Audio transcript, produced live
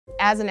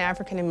As an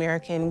African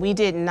American, we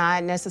did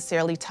not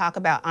necessarily talk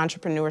about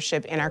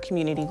entrepreneurship in our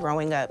community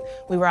growing up.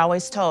 We were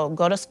always told,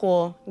 go to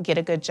school, get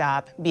a good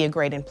job, be a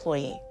great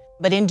employee.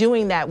 But in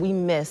doing that, we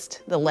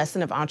missed the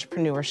lesson of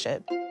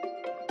entrepreneurship.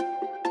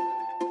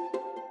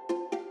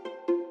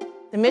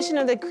 The mission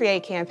of the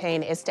CREATE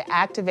campaign is to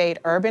activate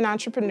urban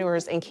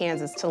entrepreneurs in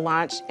Kansas to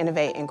launch,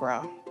 innovate, and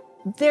grow.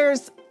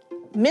 There's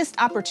missed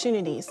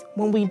opportunities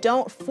when we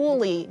don't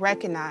fully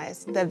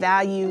recognize the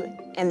value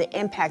and the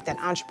impact that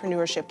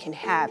entrepreneurship can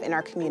have in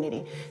our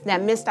community.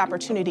 That missed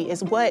opportunity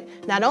is what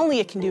not only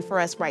it can do for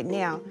us right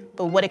now,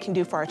 but what it can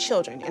do for our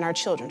children and our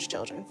children's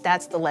children.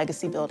 That's the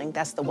legacy building,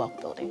 that's the wealth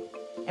building.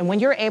 And when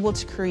you're able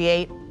to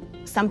create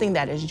something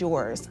that is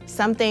yours,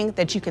 something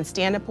that you can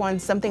stand upon,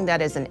 something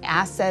that is an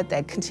asset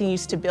that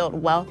continues to build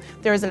wealth,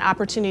 there is an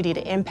opportunity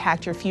to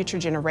impact your future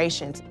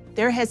generations.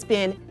 There has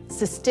been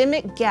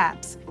systemic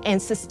gaps and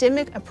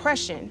systemic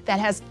oppression that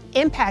has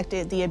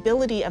impacted the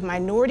ability of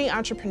minority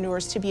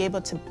entrepreneurs to be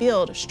able to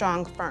build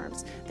strong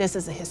firms. This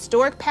is a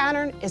historic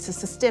pattern, it's a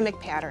systemic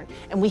pattern,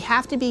 and we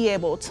have to be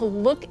able to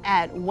look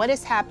at what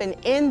has happened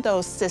in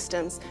those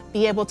systems,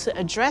 be able to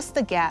address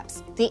the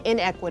gaps, the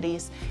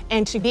inequities,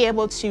 and to be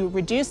able to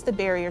reduce the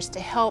barriers to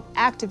help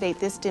activate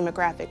this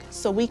demographic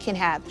so we can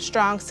have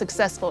strong,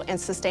 successful, and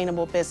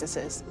sustainable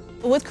businesses.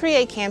 With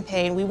CREATE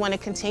campaign, we want to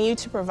continue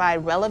to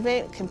provide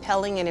relevant,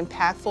 compelling, and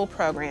impactful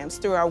programs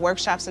through our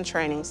workshops and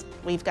trainings.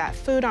 We've got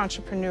food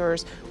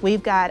entrepreneurs,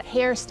 we've got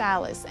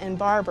hairstylists and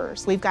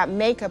barbers, we've got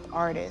makeup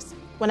artists.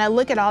 When I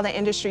look at all the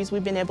industries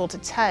we've been able to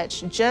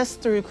touch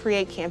just through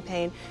CREATE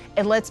campaign,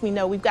 it lets me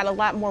know we've got a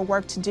lot more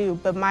work to do,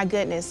 but my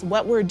goodness,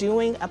 what we're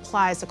doing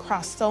applies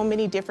across so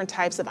many different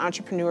types of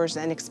entrepreneurs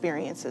and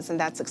experiences, and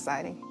that's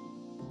exciting.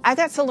 I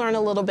got to learn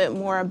a little bit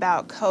more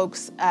about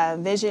Koch's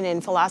vision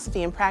and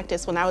philosophy and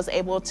practice when I was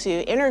able to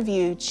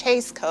interview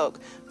Chase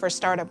Koch for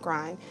Startup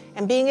Grind.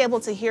 And being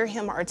able to hear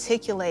him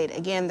articulate,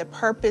 again, the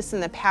purpose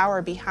and the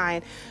power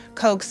behind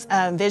Koch's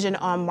vision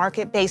on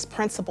market-based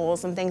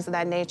principles and things of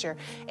that nature,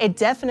 it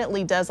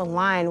definitely does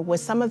align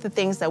with some of the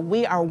things that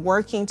we are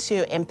working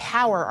to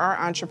empower our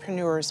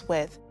entrepreneurs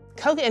with.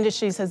 Koch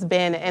Industries has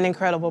been an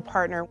incredible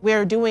partner.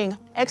 We're doing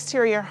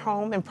exterior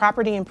home and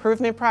property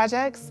improvement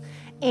projects,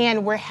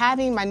 and we're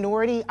having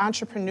minority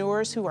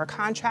entrepreneurs who are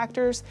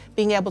contractors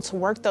being able to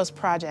work those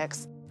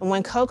projects. And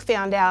when Koch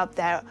found out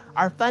that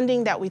our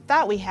funding that we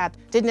thought we had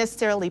didn't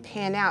necessarily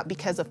pan out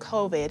because of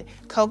COVID,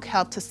 Koch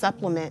helped to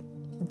supplement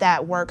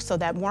that work so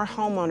that more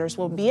homeowners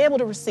will be able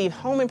to receive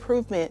home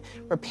improvement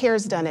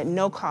repairs done at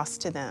no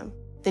cost to them.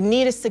 The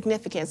need is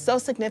significant, so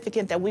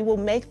significant that we will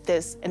make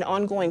this an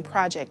ongoing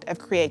project of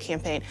CREATE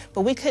campaign.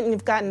 But we couldn't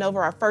have gotten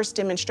over our first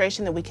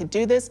demonstration that we could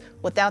do this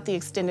without the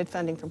extended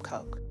funding from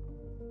Koch.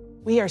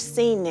 We are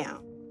seen now.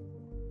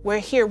 We're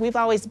here, we've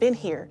always been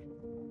here.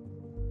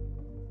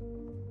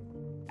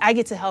 I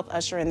get to help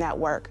usher in that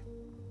work.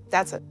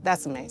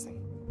 That's amazing.